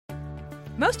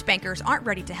Most bankers aren't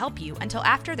ready to help you until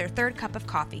after their third cup of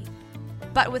coffee.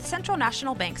 But with Central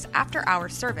National Bank's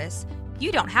after-hours service,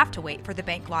 you don't have to wait for the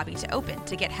bank lobby to open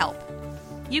to get help.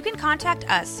 You can contact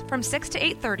us from 6 to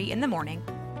 8:30 in the morning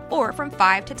or from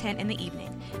 5 to 10 in the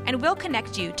evening, and we'll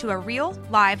connect you to a real,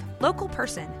 live, local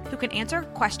person who can answer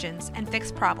questions and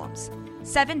fix problems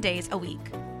 7 days a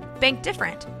week. Bank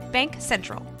different. Bank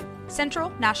Central. Central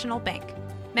National Bank.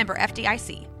 Member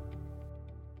FDIC.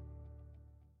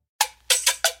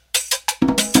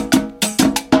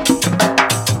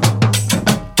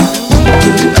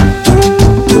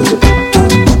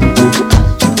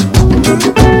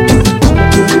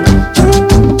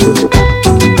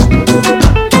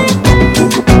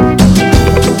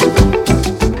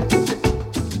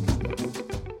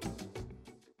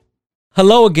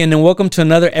 Hello again, and welcome to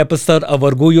another episode of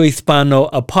Orgullo Hispano,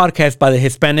 a podcast by the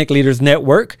Hispanic Leaders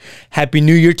Network. Happy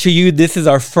New Year to you. This is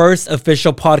our first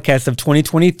official podcast of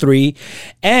 2023,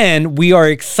 and we are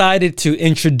excited to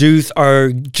introduce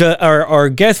our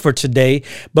guest for today.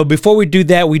 But before we do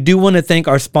that, we do want to thank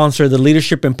our sponsor, the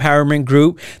Leadership Empowerment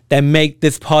Group, that make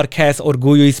this podcast,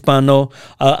 Orgullo Hispano,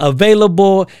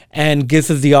 available and gives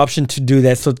us the option to do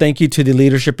that. So thank you to the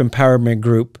Leadership Empowerment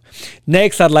Group.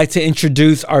 Next, I'd like to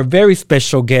introduce our very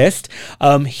special guest.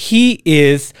 He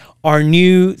is our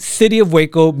new City of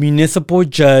Waco Municipal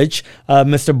Judge,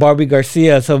 Mr. Bobby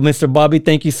Garcia. So, Mr. Bobby,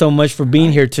 thank you so much for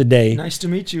being here today. Nice to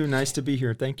meet you. Nice to be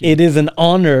here. Thank you. It is an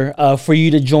honor for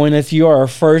you to join us. You are our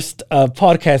first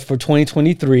podcast for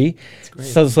 2023. That's great.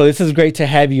 So this is great to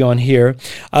have you on here.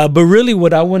 But really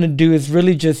what I want to do is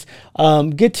really just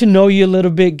get to know you a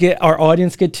little bit, get our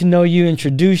audience get to know you,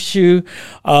 introduce you.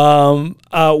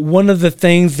 One of the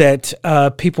things that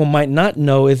people might not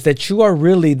know is that you are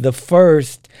really the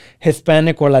first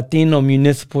Hispanic or Latino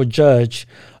municipal judge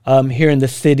here in the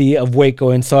city of Waco.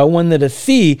 And so I wanted to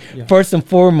see, first and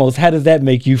foremost, how does that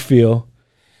make you feel?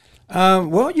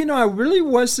 Well, I really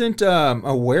wasn't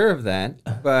aware of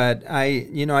that, but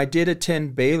I did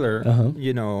attend Baylor,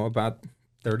 about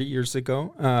 30 years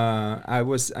ago.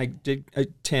 I did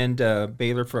attend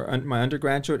Baylor for my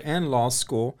undergraduate and law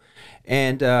school.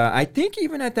 And I think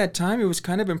even at that time, it was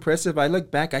kind of impressive. I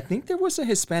look back, I think there was a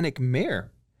Hispanic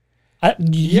mayor.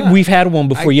 We've had one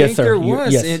before, yes, sir. There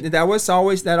was, yes. And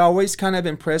that always kind of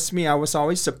impressed me. I was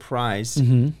always surprised.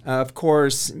 Mm-hmm. Of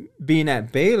course, being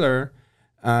at Baylor,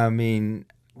 when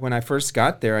I first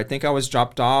got there, I think I was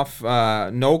dropped off,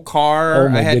 no car.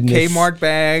 I had goodness. Kmart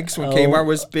bags when Kmart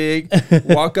was big.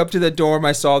 Walk up to the dorm,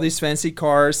 I saw these fancy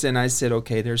cars, and I said,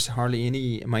 okay, there's hardly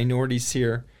any minorities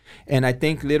here. And I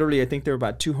think there were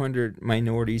about 200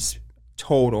 minorities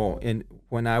total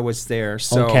when I was there.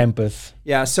 So, on campus.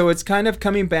 Yeah, so it's kind of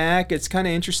coming back. It's kind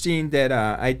of interesting that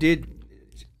I did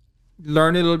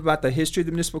learn a little about the history of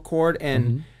the municipal court.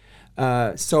 And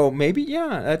so maybe,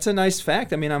 that's a nice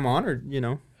fact. I'm honored,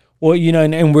 Well,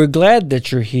 and we're glad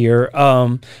that you're here.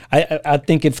 I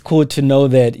think it's cool to know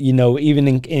that, even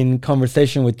in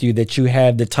conversation with you, that you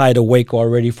have the title Waco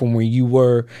already from where you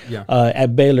were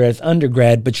at Baylor as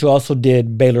undergrad, but you also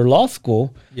did Baylor Law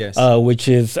School, yes, which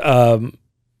is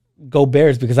Go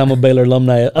Bears, because I'm a Baylor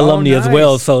alumni nice. As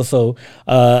well. So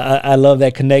I love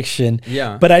that connection.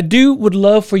 Yeah. But I would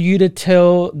love for you to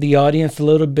tell the audience a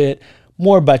little bit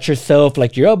more about yourself,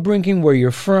 like your upbringing, where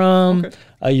you're from,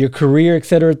 your career, et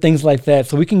cetera, things like that,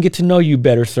 so we can get to know you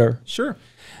better, sir. Sure.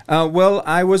 Well,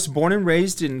 I was born and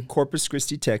raised in Corpus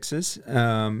Christi, Texas.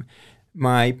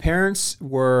 My parents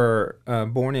were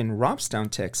born in Robstown,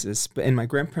 Texas, and my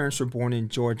grandparents were born in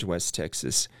George West,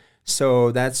 Texas.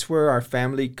 So that's where our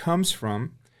family comes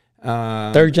from.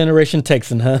 Third generation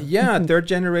Texan, huh? Yeah, third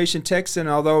generation Texan.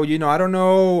 Although, I don't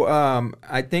know.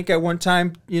 I think at one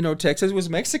time, Texas was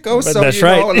Mexico. But so, that's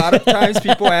right. A lot of times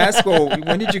people ask, well,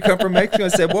 when did you come from Mexico? I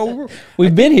said, well,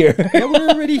 we've been here. Yeah, we're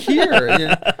already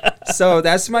here. So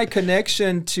that's my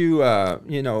connection to,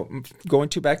 going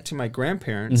back to my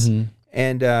grandparents. Mm-hmm.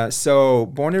 And so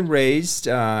born and raised,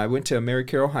 I went to Mary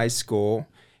Carroll High School,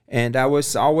 and I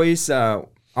was always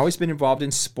been involved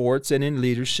in sports and in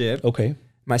leadership. Okay.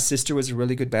 My sister was a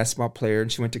really good basketball player,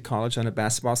 and she went to college on a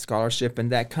basketball scholarship,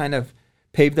 and that kind of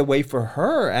paved the way for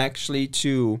her actually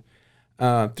to,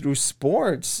 through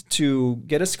sports, to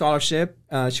get a scholarship.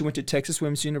 She went to Texas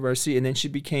Women's University, and then she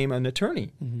became an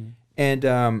attorney. Mm-hmm.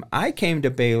 And I came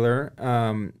to Baylor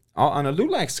on a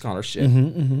LULAC scholarship.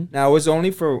 Mm-hmm, mm-hmm. Now, it was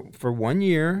only for 1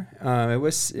 year. It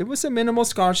was a minimal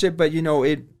scholarship, but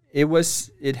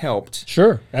it helped.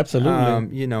 Sure,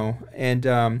 absolutely.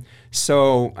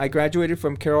 So I graduated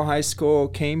from Carroll High School,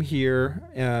 came here.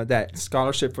 That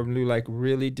scholarship from LULAC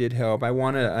really did help.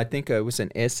 I think it was an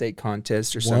essay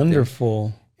contest or something.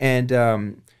 Wonderful.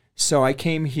 And So I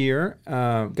came here,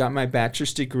 got my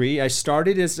bachelor's degree. I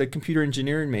started as a computer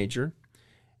engineering major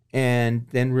and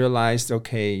then realized,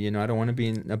 okay, you know, I don't want to be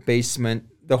in a basement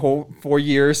the whole 4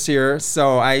 years here.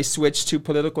 So I switched to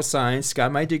political science,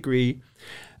 got my degree,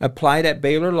 applied at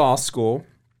Baylor Law School,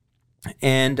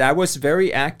 and I was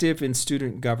very active in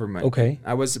student government. Okay.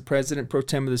 I was the president pro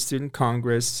tem of the Student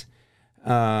Congress.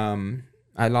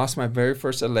 I lost my very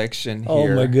first election here.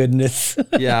 Oh, my goodness.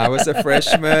 Yeah, I was a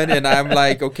freshman, and I'm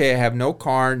like, okay, I have no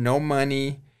car, no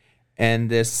money, and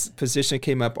this position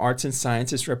came up, Arts and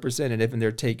Sciences Representative, and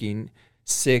they're taking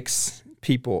 6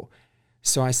 people.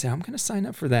 So I said, I'm going to sign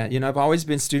up for that. You know, I've always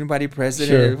been student body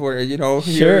president, Sure.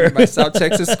 here in my South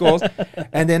Texas schools.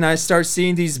 And then I start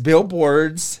seeing these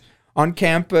billboards on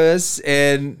campus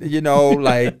and,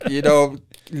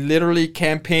 literally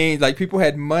campaigns, like people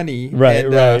had money.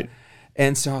 Right.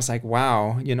 And so I was like,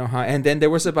 wow, and then there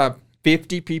was about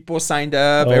 50 people signed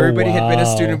up. Oh, Everybody had been a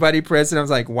wow. student body president. I was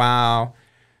like, wow.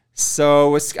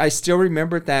 So I still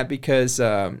remembered that because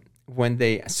so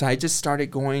I just started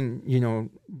going,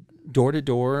 door to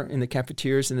door in the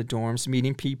cafeterias in the dorms,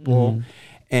 meeting people. Mm-hmm.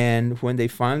 And when they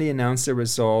finally announced the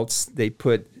results, they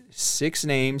put 6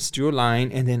 names, drew a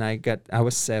line, and then I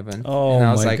was 7th. Oh, and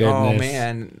I was my like, goodness. oh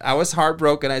man, I was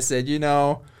heartbroken. I said,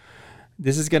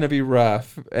 this is going to be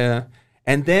rough.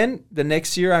 And then the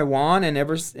next year I won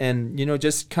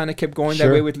just kind of kept going that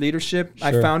Sure. way with leadership. Sure.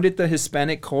 I founded the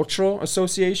Hispanic Cultural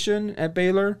Association at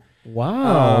Baylor.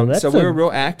 Wow. So we were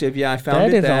real active. Yeah, I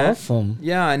founded that. That is awesome.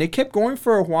 Yeah, and it kept going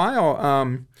for a while.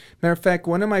 Matter of fact,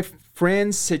 one of my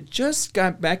friends had just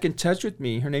got back in touch with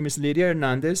me. Her name is Lydia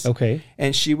Hernandez. Okay.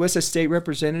 And she was a state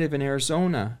representative in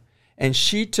Arizona. And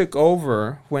she took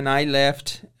over when I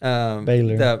left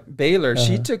Baylor.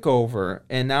 She took over,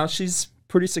 and now she's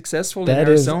pretty successful in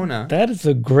Arizona. That is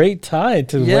a great tie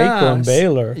to Waco and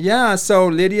Baylor. Yeah, so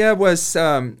Lydia was,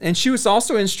 and she was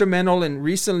also instrumental in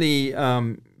recently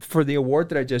for the award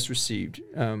that I just received.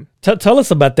 Tell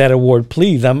us about that award,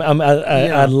 please.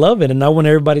 I love it, and I want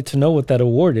everybody to know what that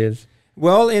award is.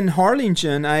 Well, in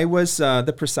Harlingen, I was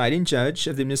the presiding judge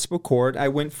of the municipal court. I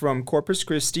went from Corpus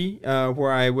Christi,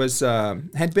 where I was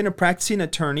had been a practicing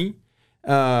attorney,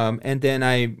 and then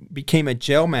I became a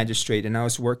jail magistrate, and I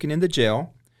was working in the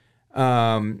jail.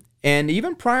 And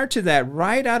even prior to that,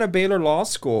 right out of Baylor Law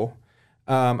School,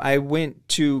 I went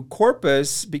to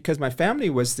Corpus because my family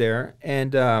was there,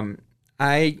 and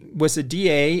I was a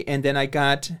DA, and then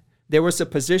there was a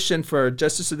position for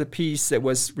Justice of the Peace that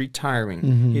was retiring.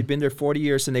 Mm-hmm. He'd been there 40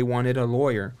 years, and they wanted a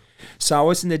lawyer. So I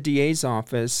was in the DA's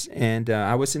office, and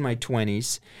I was in my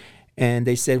 20s. And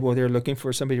they said, well, they're looking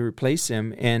for somebody to replace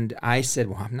him. And I said,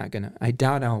 well, I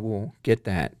doubt I will get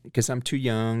that because I'm too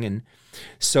young. And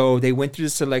so they went through the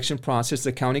selection process,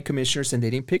 the county commissioners, and they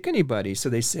didn't pick anybody. So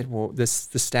they said, well, the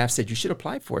staff said, you should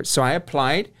apply for it. So I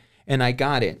applied, and I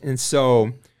got it. And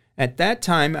so at that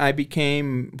time, I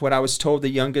became what I was told the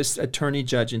youngest attorney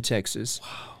judge in Texas.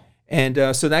 Wow.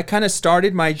 And so that kind of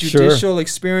started my judicial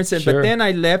experience. But then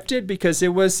I left it because it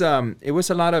was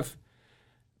a lot of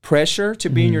pressure to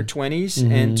be in your 20s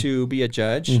and to be a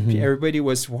judge. Everybody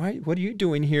was, what are you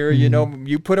doing here?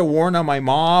 You put a warrant on my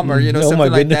mom or,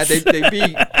 something like that.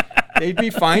 They'd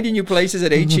be finding you places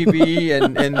at HEB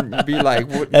and be like,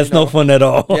 that's no fun at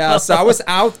all. Yeah. So I was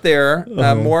out there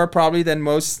more probably than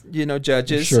most,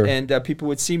 judges. Sure. And people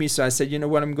would see me. So I said, you know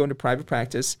what, I'm going to private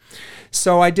practice.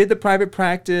 So I did the private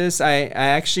practice. I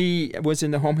actually was in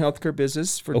the home health care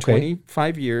business for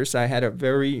 25 years. I had a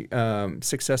very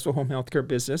successful home health care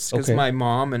business because my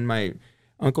mom and my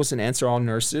uncles and aunts are all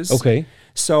nurses. Okay.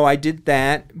 So I did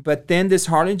that. But then this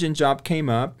Harlingen job came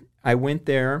up. I went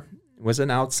there. Was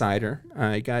an outsider.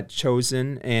 I got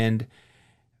chosen, and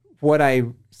what I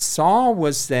saw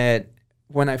was that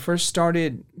when I first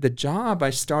started the job,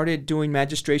 I started doing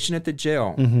magistration at the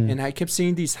jail, and I kept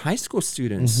seeing these high school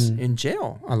students in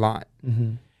jail a lot,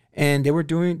 and they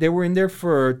were in there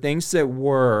for things that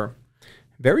were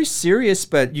very serious,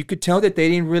 but you could tell that they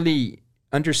didn't really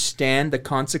understand the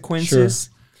consequences.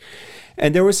 Sure.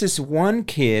 And there was this one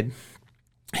kid.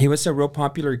 He was a real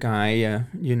popular guy,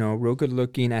 real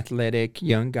good-looking, athletic,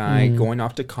 young guy, going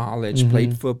off to college,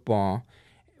 played football.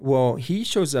 Well, he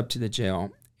shows up to the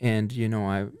jail, and,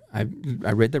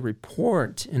 I read the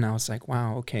report, and I was like,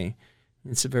 wow, okay,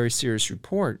 it's a very serious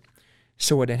report.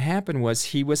 So what had happened was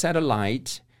he was at a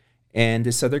light, and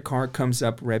this other car comes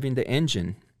up revving the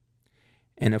engine.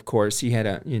 And, of course, he had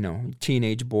a,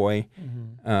 teenage boy,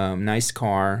 nice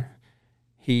car.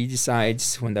 He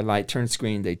decides when the light turns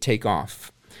green, they take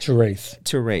off. To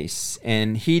race.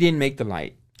 And he didn't make the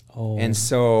light. Oh. And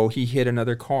so he hit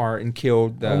another car and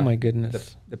killed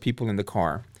the people in the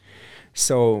car.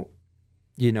 So,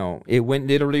 it went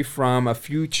literally from a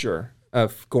future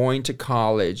of going to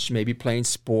college, maybe playing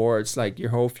sports, like your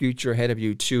whole future ahead of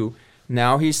you, to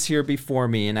now he's here before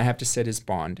me and I have to set his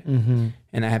bond.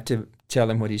 And I have to tell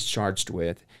him what he's charged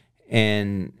with.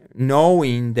 And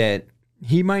knowing that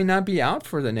he might not be out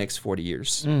for the next 40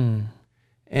 years.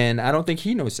 And I don't think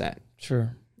he knows that.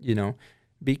 Sure.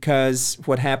 Because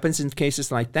what happens in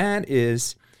cases like that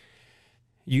is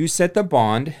you set the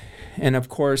bond, and of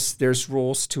course there's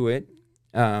rules to it.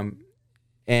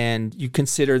 And you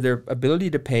consider their ability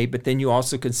to pay, but then you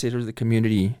also consider the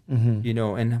community,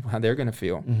 and how they're going to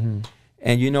feel.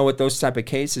 And with those type of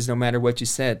cases, no matter what you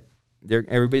said,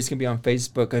 everybody's going to be on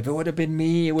Facebook. If it would have been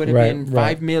me, it would have been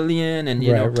 5 million. And,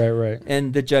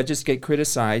 and the judges get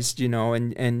criticized,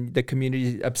 and the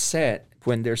community is upset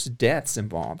when there's deaths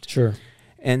involved. Sure.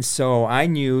 And so I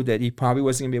knew that he probably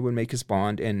wasn't going to be able to make his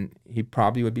bond, and he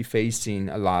probably would be facing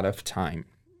a lot of time,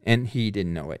 and he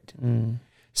didn't know it.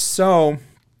 So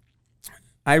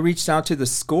I reached out to the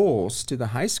schools, to the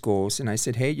high schools, and I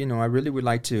said, hey, I really would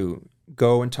like to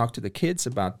go and talk to the kids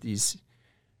about these,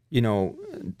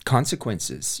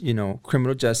 consequences,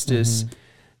 criminal justice,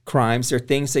 crimes. They're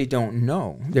things they don't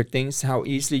know. They're things how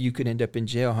easily you could end up in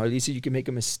jail, how easily you can make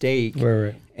a mistake,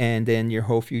 and then your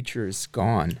whole future is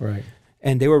gone. Right.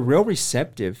 And they were real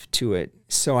receptive to it.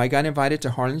 So I got invited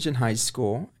to Harlingen High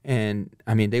School, and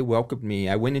they welcomed me.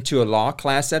 I went into a law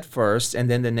class at first, and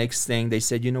then the next thing they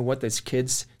said, you know what, those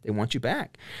kids, they want you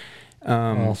back.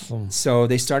 Awesome. So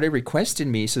they started requesting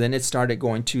me. So then it started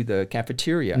going to the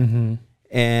cafeteria.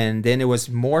 And then it was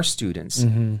more students.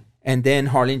 And then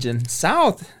Harlingen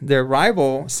South, their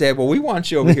rival, said, well, we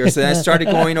want you over here. So then I started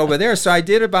going over there. So I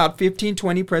did about 15,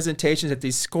 20 presentations at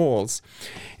these schools.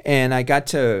 And I got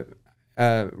to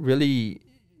really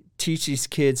teach these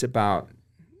kids about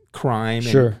crime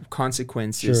and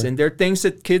consequences. And there are things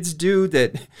that kids do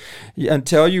that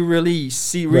until you really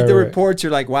read the reports,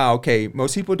 you're like, wow, okay,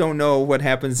 most people don't know what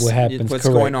happens what's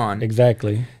going on.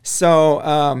 Exactly.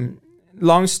 So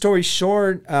long story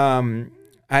short,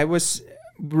 I was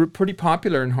pretty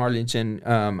popular in Harlingen.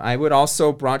 I would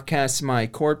also broadcast my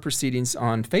court proceedings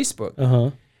on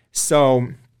Facebook. So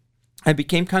I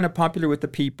became kind of popular with the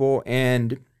people,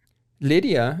 and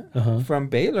Lydia from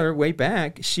Baylor way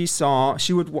back, she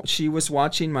was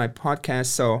watching my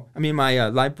podcast, my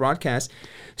live broadcast,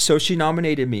 so she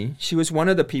nominated me. She was one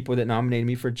of the people that nominated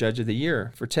me for Judge of the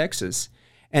Year for Texas.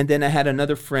 And then I had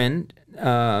another friend,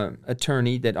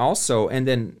 attorney, that also, and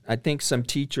then I think some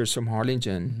teachers from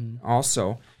Harlingen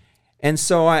also. And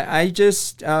so I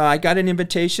got an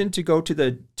invitation to go to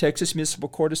the Texas Municipal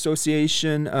Court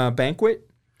Association banquet.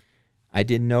 I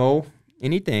didn't know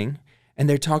anything. And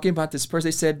they're talking about this person.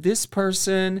 They said, this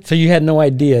person... So you had no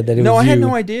idea that it was you? No, I had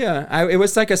no idea. It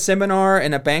was like a seminar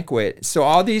and a banquet. So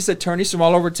all these attorneys from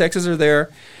all over Texas are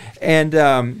there. And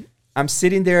I'm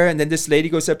sitting there, and then this lady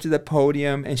goes up to the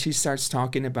podium, and she starts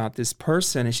talking about this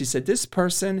person. And she said, this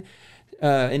person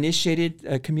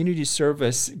initiated community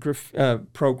service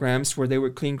programs where they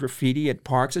would clean graffiti at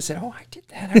parks. I said, oh, I did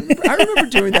that. I remember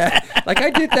doing that. I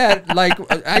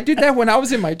did that when I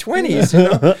was in my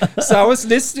 20s, So I was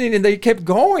listening, and they kept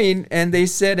going, and they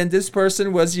said, and this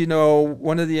person was,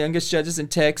 one of the youngest judges in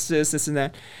Texas, this and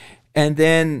that. And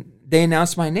then they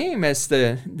announced my name as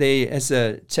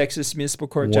a Texas Municipal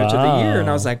Court Judge of the Year. And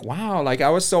I was like, wow, I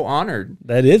was so honored.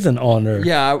 That is an honor.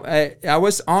 Yeah, I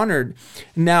was honored.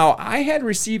 Now, I had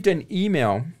received an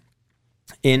email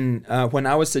when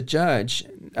I was a judge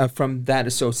from that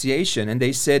association. And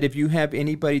they said, if you have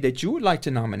anybody that you would like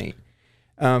to nominate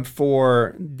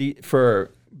for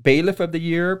Bailiff of the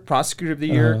Year, Prosecutor of the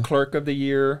Year, Clerk of the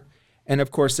Year, and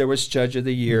of course, there was Judge of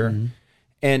the Year.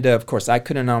 And of course, I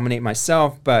couldn't nominate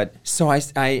myself, but so I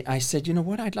said, you know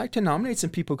what, I'd like to nominate some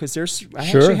people because I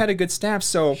actually had a good staff.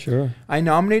 So I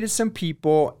nominated some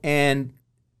people, and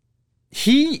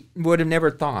he would have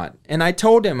never thought. And I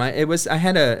told him, I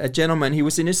had a gentleman, he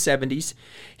was in his 70s.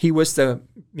 He was the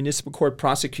municipal court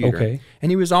prosecutor,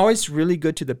 and he was always really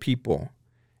good to the people.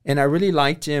 And I really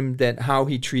liked him how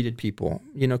he treated people,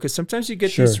 because sometimes you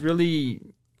get these really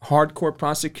hardcore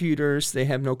prosecutors. They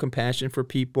have no compassion for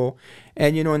people.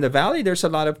 And, in the Valley, there's a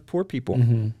lot of poor people,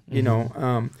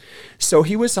 So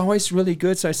he was always really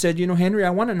good. So I said, Henry, I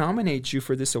want to nominate you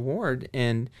for this award.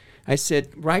 And I said,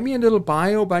 write me a little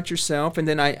bio about yourself. And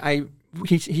then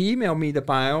he emailed me the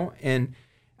bio, and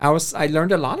I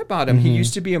learned a lot about him. He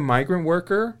used to be a migrant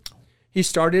worker. He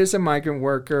started as a migrant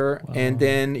worker, and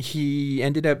then he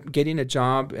ended up getting a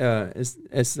job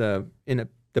in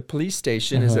the police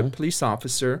station as a police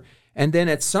officer. And then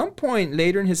at some point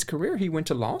later in his career, he went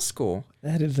to law school.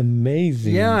 That is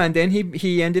amazing. Yeah, and then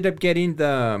he ended up getting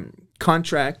the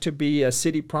contract to be a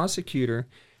city prosecutor.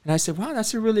 And I said, wow,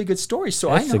 that's a really good story. So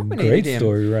I nominated him. That's a great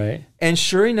story, right? And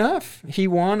sure enough, he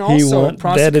won also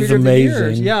Prosecutor that is of the Year.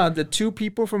 amazing. Yeah, the two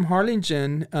people from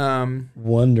Harlingen.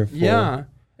 Wonderful. Yeah.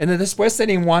 And then después they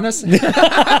didn't want us.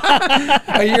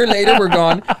 A year later, we're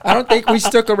gone. I don't think we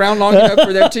stuck around long enough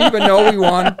for that team, but no, we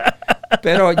won.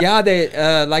 But yeah,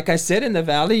 they like I said in the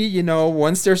Valley, you know,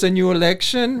 once there's a new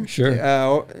election, sure,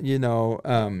 you know,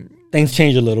 things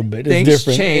change a little bit. Things it's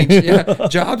different. change. Yeah,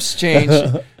 jobs change.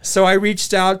 So I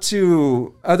reached out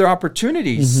to other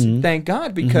opportunities. Thank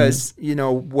God, because you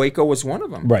know Waco was one of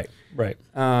them. Right. Right.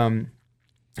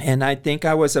 And I think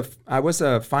I was a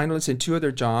finalist in 2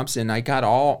 other jobs, and I got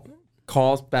all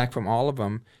calls back from all of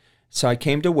them. So I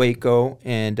came to Waco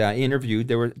and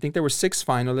interviewed. I think there were 6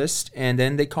 finalists, and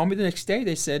then they called me the next day.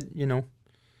 They said, you know,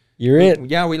 you're it.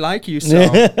 Yeah, we like you.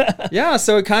 So yeah,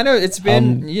 so it's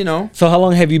been, you know. So how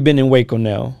long have you been in Waco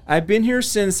now? I've been here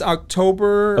since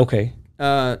October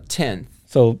 10th.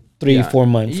 So 3-4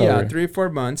 months. Yeah, already. 3 or 4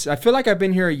 months. I feel like I've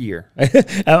been here a year.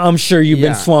 I'm sure you've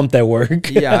been swamped at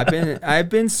work. Yeah, I've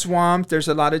been swamped. There's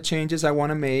a lot of changes I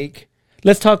want to make.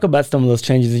 Let's talk about some of those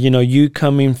changes. You know, you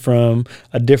coming from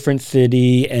a different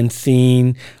city and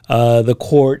seeing the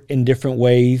court in different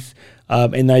ways,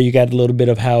 and now you got a little bit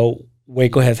of how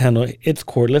Waco has handled its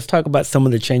court. Let's talk about some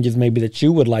of the changes maybe that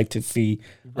you would like to see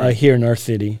here in our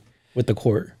city with the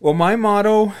court. Well, my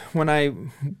motto when I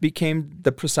became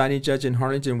the presiding judge in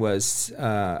Harlingen was,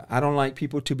 I don't like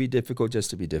people to be difficult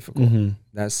just to be difficult.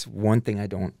 That's one thing I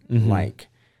don't like.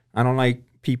 I don't like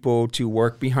people to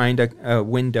work behind a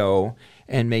window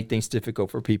and make things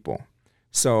difficult for people.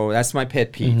 So that's my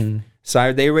pet peeve.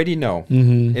 So they already know.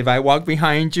 If I walk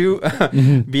behind you,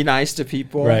 be nice to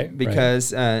people. Right,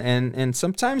 because and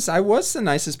sometimes I was the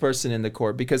nicest person in the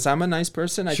court because I'm a nice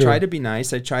person. I try to be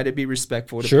nice. I try to be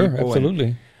respectful to people. Sure,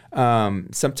 absolutely.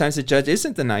 And, sometimes the judge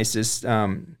isn't the nicest.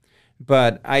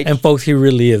 But and folks, he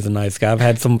really is a nice guy. I've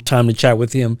had some time to chat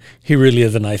with him. He really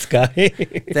is a nice guy.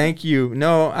 Thank you.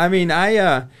 No, I mean,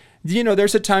 you know,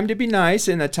 there's a time to be nice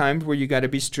and a time where you got to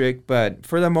be strict. But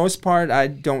for the most part, I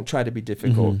don't try to be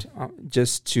difficult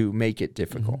just to make it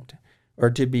difficult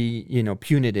or to be, you know,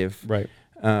 punitive. Right.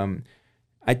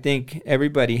 I think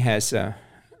everybody has a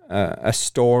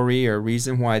story or a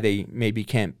reason why they maybe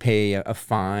can't pay a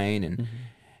fine.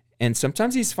 And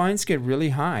sometimes these fines get really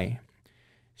high.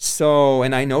 So,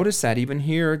 and I noticed that even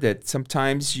here that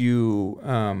sometimes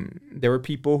there were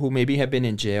people who maybe have been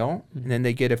in jail and then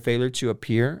they get a failure to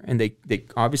appear and they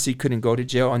obviously couldn't go to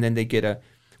jail and then they get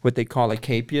what they call a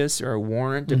capias or a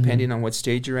warrant depending on what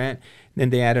stage you're at.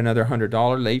 Then they add another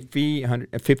 $100 late fee, a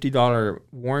 $50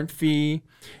 warrant fee.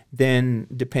 Then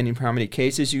depending on how many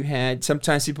cases you had,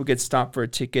 sometimes people get stopped for a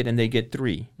ticket and they get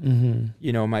 3.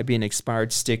 You know, it might be an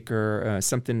expired sticker,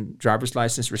 something, driver's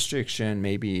license restriction,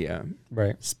 maybe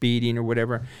speeding or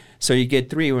whatever. So you get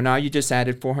 3. Well, now you just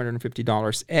added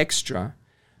 $450 extra.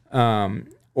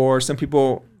 Or some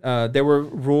people, there were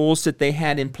rules that they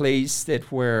had in place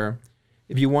that where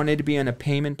if you wanted to be on a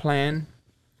payment plan,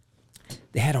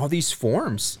 they had all these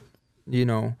forms, you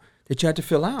know, that you had to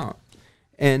fill out.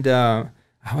 And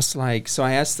I was like, so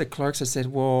I asked the clerks, I said,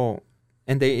 well,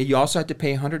 and you also had to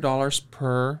pay $100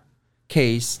 per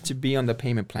case to be on the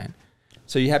payment plan.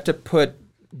 So you have to put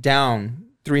down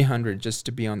 $300 just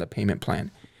to be on the payment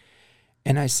plan.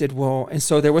 And I said, well, and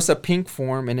so there was a pink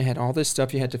form and it had all this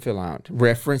stuff you had to fill out,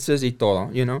 references y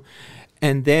todo, you know.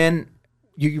 And then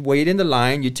you wait in the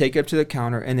line, you take it up to the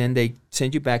counter, and then they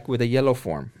send you back with a yellow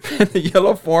form. The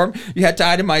yellow form, you had to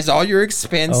itemize all your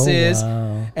expenses,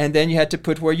 and then you had to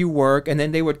put where you work, and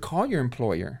then they would call your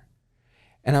employer.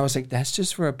 And I was like, that's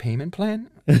just for a payment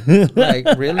plan? Like,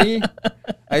 really?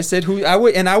 I said, I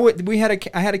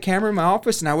had a camera in my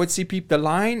office, and I would see the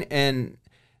line, and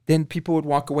then people would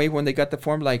walk away when they got the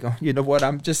form, like, oh, you know what?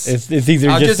 It's easier.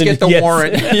 I'll just get the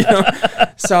warrant. You know?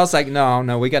 So I was like,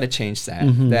 no, we got to change that.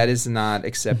 That is not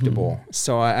acceptable.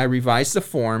 So I revised the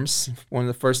forms. One of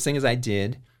the first things I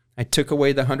did, I took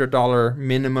away the $100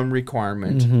 minimum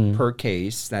requirement per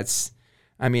case. That's,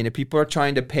 I mean, if people are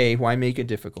trying to pay, why make it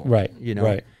difficult? Right. You know.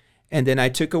 Right. And then I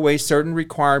took away certain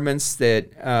requirements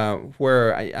that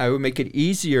where I would make it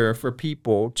easier for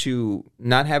people to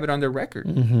not have it on their record.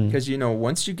 Because, you know,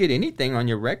 once you get anything on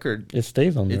your record, it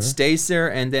stays on there. It stays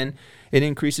there, and then it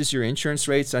increases your insurance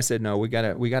rates. I said, no, we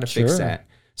gotta fix that.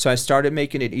 So I started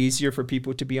making it easier for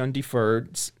people to be on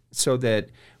deferred so that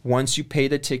once you pay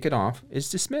the ticket off, it's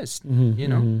dismissed. You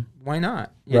know, why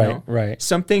not? You know? Right.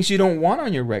 Some things you don't want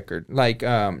on your record. Like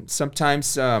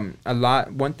sometimes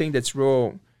one thing that's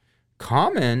real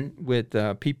common with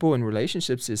people in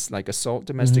relationships is like assault,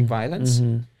 domestic violence.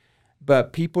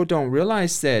 But people don't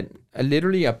realize that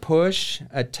literally a push,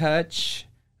 a touch,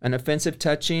 an offensive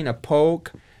touching, a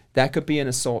poke, that could be an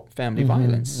assault, family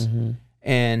violence.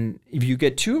 And if you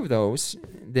get 2 of those,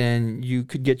 then you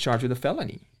could get charged with a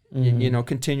felony.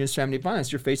 Continuous family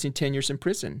violence. You're facing 10 years in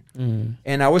prison.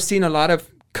 And I was seeing a lot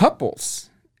of couples,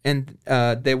 and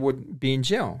they would be in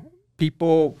jail.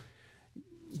 People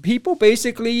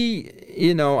basically,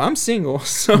 I'm single,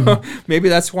 so maybe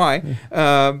that's why.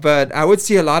 But I would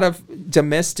see a lot of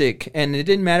domestic, and it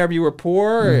didn't matter if you were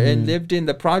poor and lived in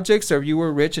the projects, or if you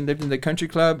were rich and lived in the country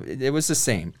club. It was the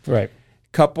same. Right.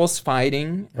 Couples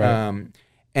fighting,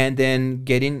 and then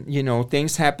getting,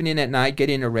 things happening at night,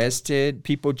 getting arrested.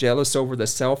 People jealous over the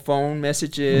cell phone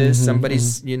messages.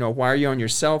 Somebody's, why are you on your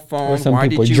cell phone? Or some why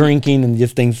people did you drinking and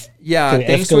just things. Yeah,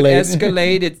 things would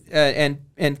escalate.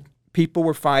 And people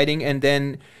were fighting, and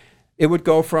then it would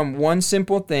go from one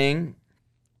simple thing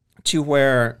to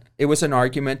where it was an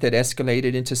argument that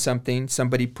escalated into something.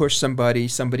 Somebody pushed somebody.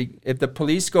 If the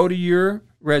police go to your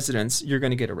residence, you're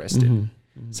going to get arrested.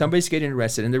 Somebody's getting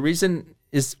arrested. And the reason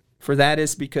for that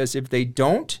is because if they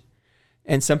don't,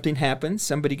 and something happens,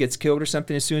 somebody gets killed or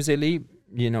something as soon as they leave,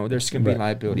 there's going to be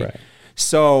liability. Right.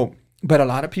 So, but a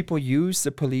lot of people use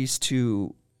the police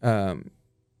to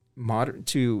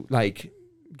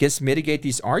mitigate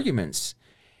these arguments,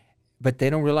 but they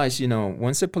don't realize,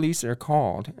 once the police are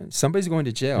called, somebody's going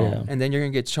to jail, and then you're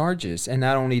going to get charges. And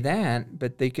not only that,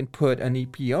 but they can put an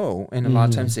EPO, and a lot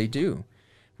of times they do,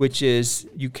 which is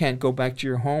you can't go back to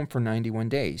your home for 91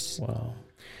 days. Wow.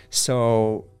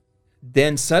 So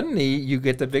then suddenly you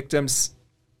get the victims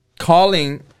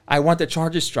calling, I want the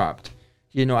charges dropped.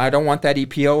 I don't want that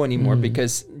EPO anymore,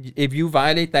 because if you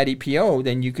violate that EPO,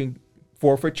 then you can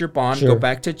forfeit your bond, go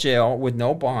back to jail with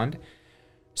no bond.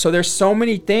 So there's so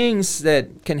many things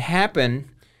that can happen.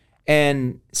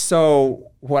 And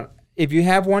so if you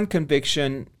have one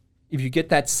conviction, if you get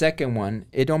that second one,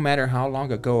 it don't matter how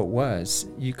long ago it was.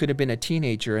 You could have been a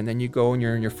teenager, and then you go and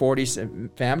you're in your 40s,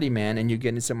 family man, and you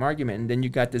get in some argument, and then you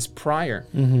got this prior.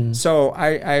 So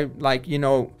I like,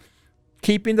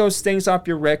 keeping those things off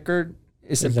your record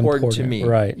is important to me.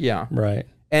 Right. Yeah. Right.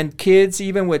 And kids,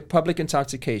 even with public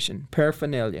intoxication,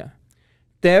 paraphernalia.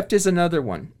 Theft is another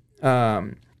one.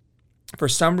 For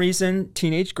some reason,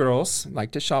 teenage girls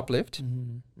like to shoplift.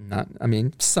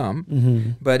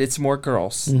 Some, but it's more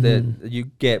girls that you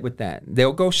get with that.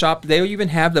 They'll go shop. They'll even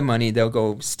have the money. They'll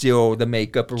go steal the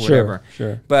makeup or whatever.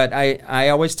 Sure. But I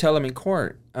always tell them in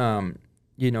court,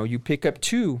 you pick up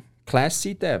 2 Class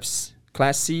C thefts.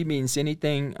 Class C means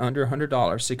anything under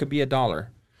 $100. It could be $1.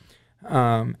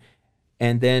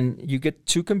 And then you get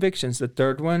 2 convictions. The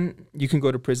third one, you can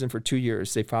go to prison for 2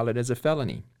 years. They file it as a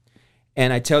felony.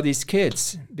 And I tell these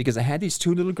kids, because I had these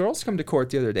 2 little girls come to court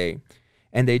the other day,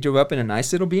 and they drove up in a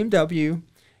nice little BMW,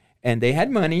 and they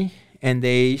had money, and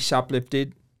they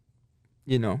shoplifted,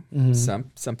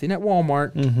 something at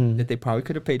Walmart that they probably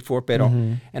could have paid for, pero.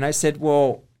 And I said,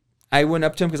 well, I went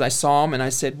up to them because I saw them, and I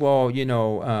said, well,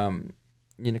 can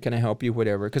I help you,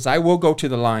 whatever? Because I will go to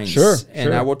the lines,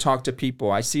 and I will talk to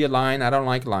people. I see a line, I don't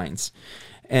like lines,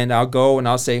 and I'll go and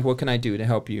I'll say, what can I do to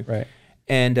help you? Right.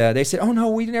 And they said, oh no,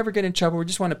 we never get in trouble. We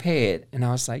just want to pay it. And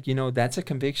I was like, that's a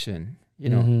conviction.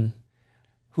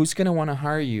 Who's going to want to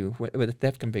hire you with a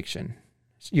theft conviction?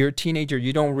 You're a teenager.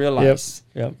 You don't realize.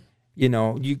 Yep.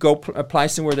 You go apply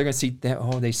somewhere, they're going to see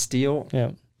that, they steal.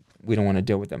 Yeah. We don't want to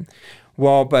deal with them.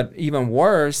 Well, but even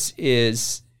worse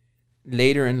is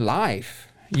later in life.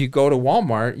 You go to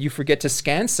Walmart, you forget to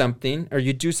scan something, or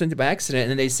you do something by accident,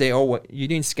 and they say, you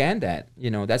didn't scan that.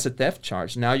 That's a theft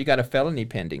charge. Now you got a felony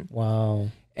pending. Wow.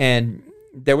 And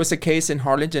there was a case in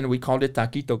Harlingen, we called it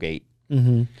Taquito Gate.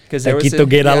 Taquito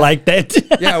Gate, I like that.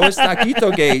 Yeah, it was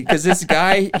Taquito Gate, because this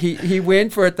guy, he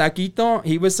went for a taquito.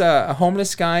 He was a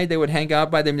homeless guy. They would hang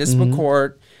out by the municipal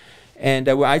court, and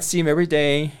I'd see him every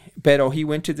day. But he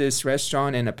went to this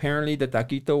restaurant, and apparently the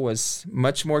taquito was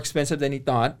much more expensive than he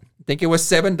thought. I think it was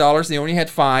 $7. They only had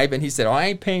 5, and he said, I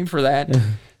ain't paying for that.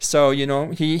 So,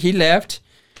 he left,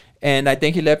 and I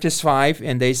think he left his 5,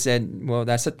 and they said, well,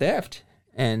 that's a theft.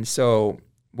 And so,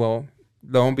 lo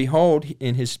and behold,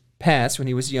 in his past, when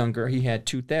he was younger, he had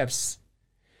 2 thefts.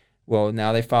 Well,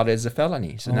 now they filed it as a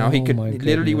felony. So now he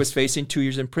literally was facing 2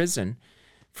 years in prison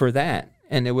for that,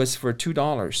 and it was for $2.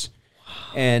 Wow.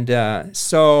 And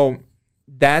so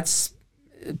that's...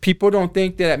 People don't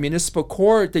think that at municipal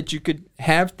court that you could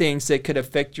have things that could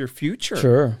affect your future.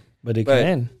 Sure, but it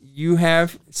can. You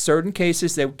have certain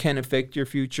cases that can affect your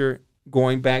future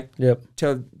going back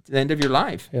till the end of your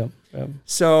life.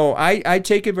 So I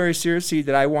take it very seriously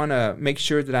that I want to make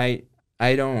sure that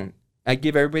I don't I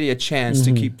give everybody a chance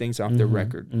to keep things off their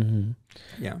record.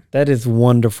 Yeah, that is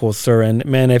wonderful, sir. And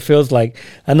man, it feels like,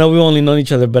 I know we only known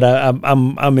each other, but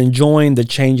I'm enjoying the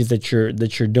changes that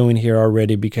you're doing here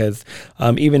already, because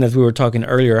even as we were talking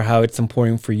earlier, how it's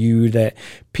important for you that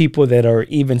people that are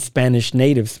even Spanish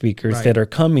native speakers that are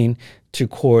coming to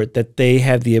court, that they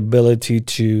have the ability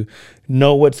to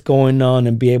know what's going on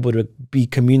and be able to be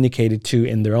communicated to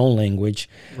in their own language.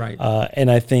 Right. And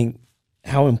I think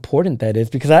how important that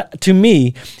is, because to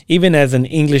me, even as an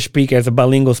English speaker, as a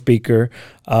bilingual speaker,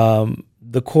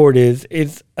 the court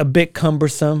is a bit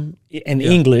cumbersome in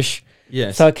English.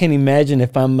 Yes. So I can't imagine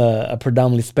if I'm a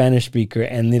predominantly Spanish speaker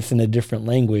and it's in a different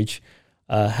language,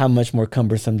 how much more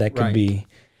cumbersome that could be.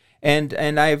 And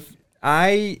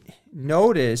I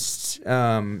noticed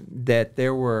that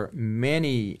there were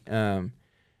many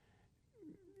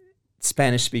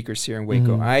Spanish speakers here in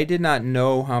Waco. I did not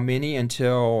know how many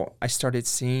until I started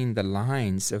seeing the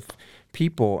lines of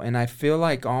people, and I feel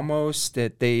like almost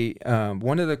that they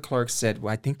one of the clerks said,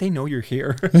 well, I think they know you're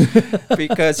here.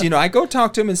 Because I go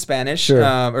talk to them in Spanish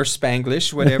or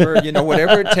Spanglish, whatever,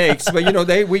 whatever it takes, but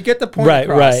we get the point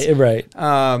across. Right.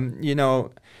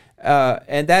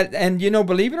 And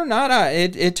believe it or not,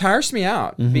 it tires me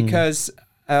out because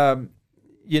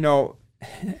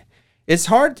it's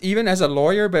hard even as a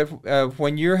lawyer, but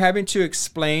when you're having to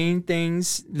explain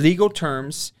things, legal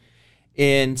terms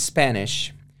in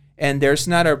Spanish, and there's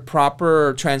not a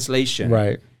proper translation,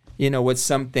 right? With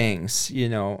some things,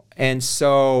 and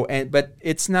so, but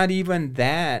it's not even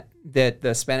that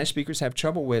the Spanish speakers have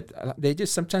trouble with.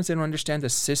 Sometimes they don't understand the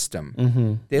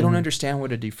system. They don't understand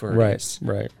what a deferred is.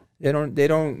 Right. They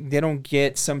don't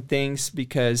get some things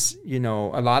because a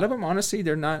lot of them, honestly,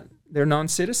 they're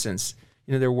non-citizens.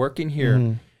 They're working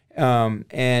here,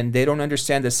 and they don't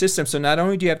understand the system. So not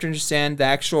only do you have to understand the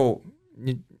actual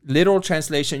literal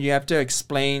translation, you have to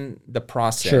explain the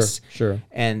process. Sure.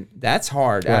 And that's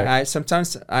hard. Right.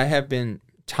 Sometimes I have been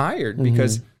tired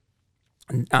because,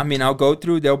 I'll go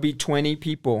through, there'll be 20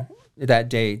 people that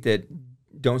day that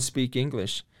don't speak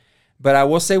English. But I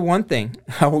will say one thing.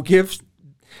 I will give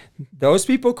those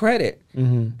people credit.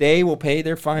 They will pay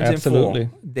their fines in full.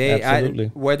 Absolutely.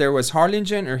 Whether it was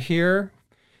Harlingen or here,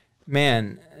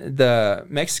 man, the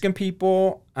Mexican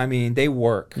people, they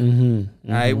work.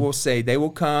 I will say they will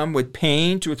come with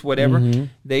paint, with whatever.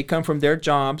 They come from their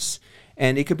jobs,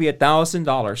 and it could be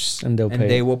 $1,000, and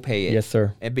they will pay it. Yes,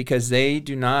 sir. Because they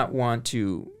do not want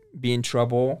to be in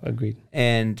trouble. Agreed.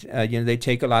 And they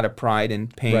take a lot of pride in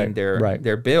paying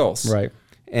their bills. Right.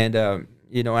 And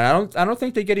and I don't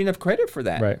think they get enough credit for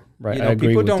that. Right.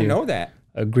 People don't know that.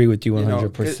 Agree with you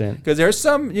 100%. Because there's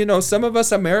some of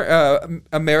us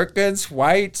Americans,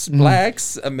 whites,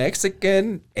 blacks, a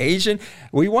Mexican, Asian,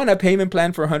 we want a payment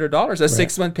plan for $100, a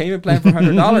 6-month payment plan for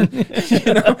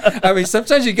 $100.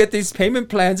 Sometimes you get these payment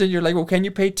plans and you're like, well, can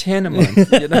you pay 10 a month?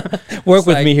 Work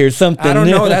with me here, something. I don't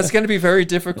know. That's going to be very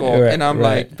difficult. And I'm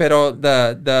like, pero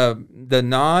the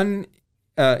non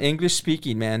English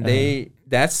speaking, man,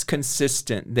 that's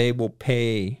consistent. They will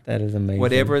pay. That is amazing.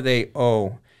 Whatever they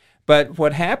owe. But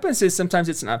what happens is sometimes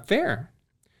it's not fair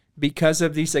because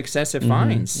of these excessive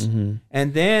fines.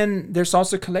 And then there's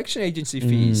also collection agency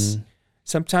fees.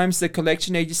 Sometimes the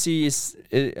collection agency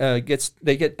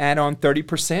get add on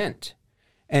 30%.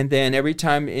 And then every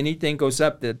time anything goes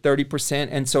up, the 30%.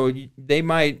 And so they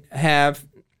might have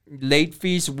late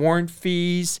fees, warrant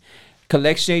fees,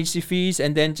 collection agency fees,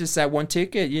 and then just that one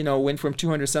ticket, went from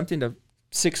 200 something to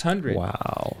 600.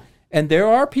 Wow. And there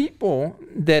are people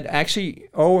that actually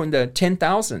owe in the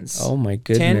 10,000s. Oh my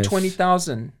goodness. 10,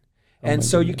 20,000. And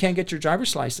so you can't get your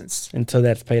driver's license. Until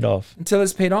that's paid off. Until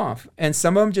it's paid off. And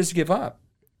some of them just give up.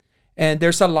 And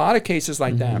there's a lot of cases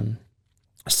like that.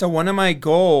 So one of my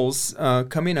goals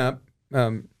coming up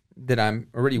that I'm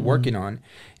already working on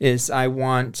is I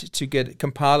want to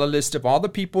compile a list of all the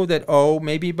people that owe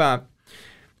maybe about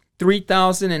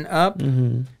 $3,000 and up.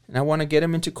 And I want to get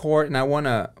them into court, and I want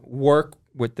to work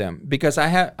with them because I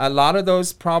have a lot of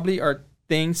those probably are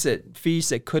fees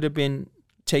that could have been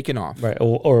taken off, right,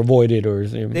 or avoided, or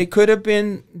they could have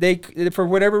been for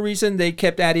whatever reason they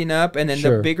kept adding up, and then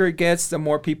the bigger it gets, the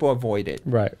more people avoid it.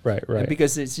 Right. And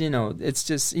because it's it's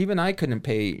just even I couldn't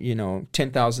pay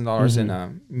 $10,000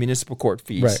 in municipal court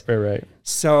fees. Right.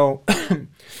 So,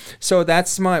 so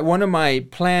that's one of my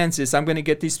plans is I'm going to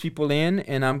get these people in,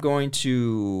 and I'm going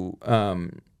to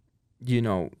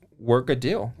work a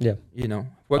deal. Yeah.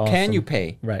 What can you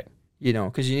pay? Right.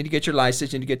 Because you need to get your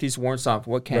license, you need to get these warrants off.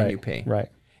 What can you pay? Right.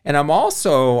 And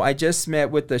I just met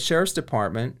with the sheriff's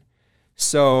department.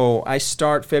 So I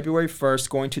start February 1st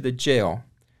going to the jail.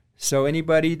 So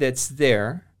anybody that's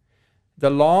there, the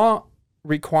law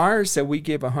requires that we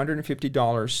give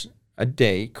 $150 a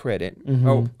day credit.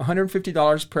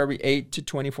 $150 per every 8 to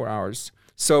 24 hours.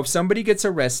 So if somebody gets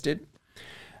arrested,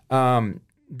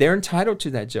 they're entitled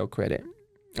to that jail credit.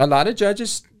 A lot of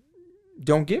judges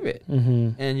don't give it.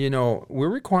 And, you know, we're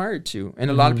required to.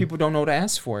 And a lot of people don't know to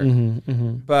ask for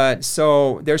it. But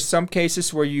so there's some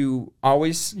cases where you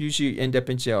always usually end up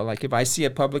in jail. Like if I see a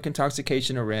public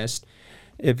intoxication arrest,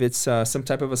 if it's some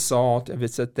type of assault, if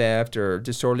it's a theft or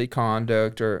disorderly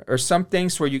conduct or some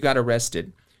things where you got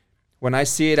arrested. When I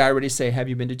see it, I already say, have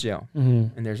you been to jail?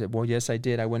 And there's well, yes, I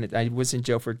did. I was in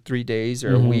jail for 3 days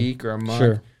or a week or a month.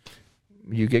 Sure.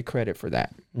 You get credit for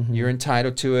that. You're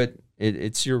entitled to it.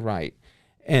 It's your right.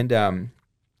 And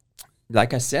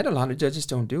like I said, a lot of judges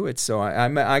don't do it. So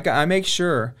I make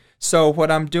sure. So what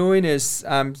I'm doing is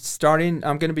I'm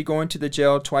going to be going to the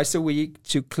jail twice a week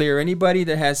to clear anybody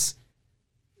that has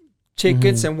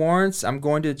tickets and warrants. I'm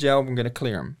going to the jail. I'm going to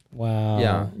clear them. Wow.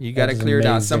 Yeah, you got to clear it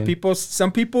out. Some people,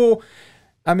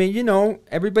 I mean, you know,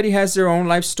 everybody has their own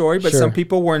life story, but some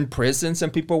people were in prison. Some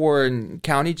people were in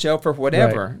county jail for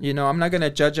whatever. Right. You know, I'm not going to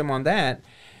judge them on that.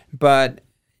 But,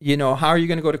 you know, how are you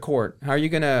going to go to court? How are you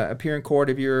going to appear in court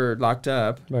if you're locked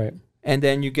up? Right. And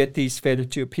then you get these failure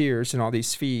to appears and all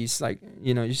these fees. Like,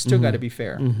 you know, you still got to be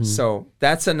fair. So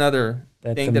that's another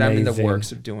thing that I'm in the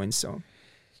works of doing. So.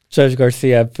 Judge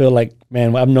Garcia, I feel like,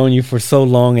 man, I've known you for so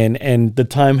long and the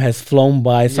time has flown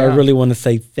by. So I really want to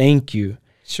say thank you.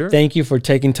 Sure. Thank you for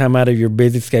taking time out of your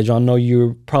busy schedule. I know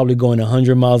you're probably going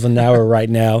 100 miles an hour right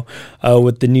now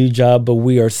with the new job, but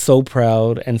we are so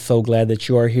proud and so glad that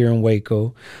you are here in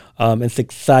Waco. It's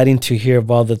exciting to hear of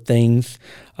all the things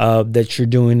that you're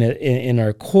doing in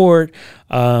our court.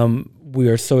 We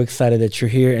are so excited that you're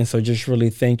here. And so just really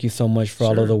thank you so much for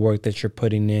all of the work that you're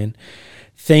putting in.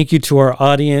 Thank you to our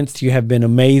audience. You have been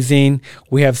amazing.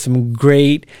 We have some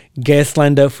great guests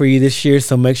lined up for you this year,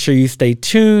 so make sure you stay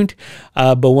tuned.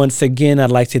 But once again, I'd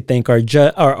like to thank our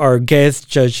guest,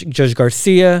 Judge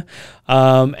Garcia,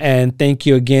 and thank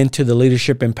you again to the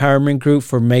Leadership Empowerment Group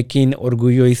for making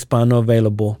Orgullo Hispano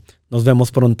available. Nos vemos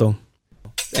pronto.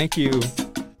 Thank you.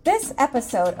 This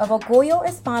episode of Orgullo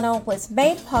Hispano was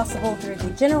made possible through the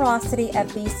generosity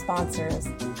of these sponsors.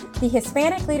 The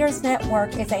Hispanic Leaders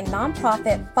Network is a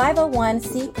nonprofit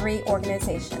 501c3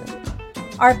 organization.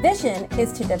 Our vision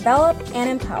is to develop and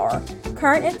empower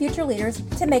current and future leaders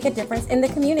to make a difference in the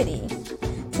community.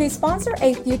 To sponsor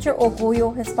a future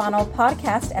Orgullo Hispano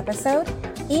podcast episode,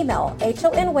 email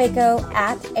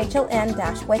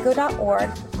hlnwaco@hln-waco.org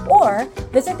or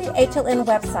visit the HLN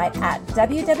website at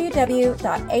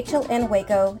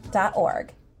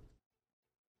www.hlnwaco.org.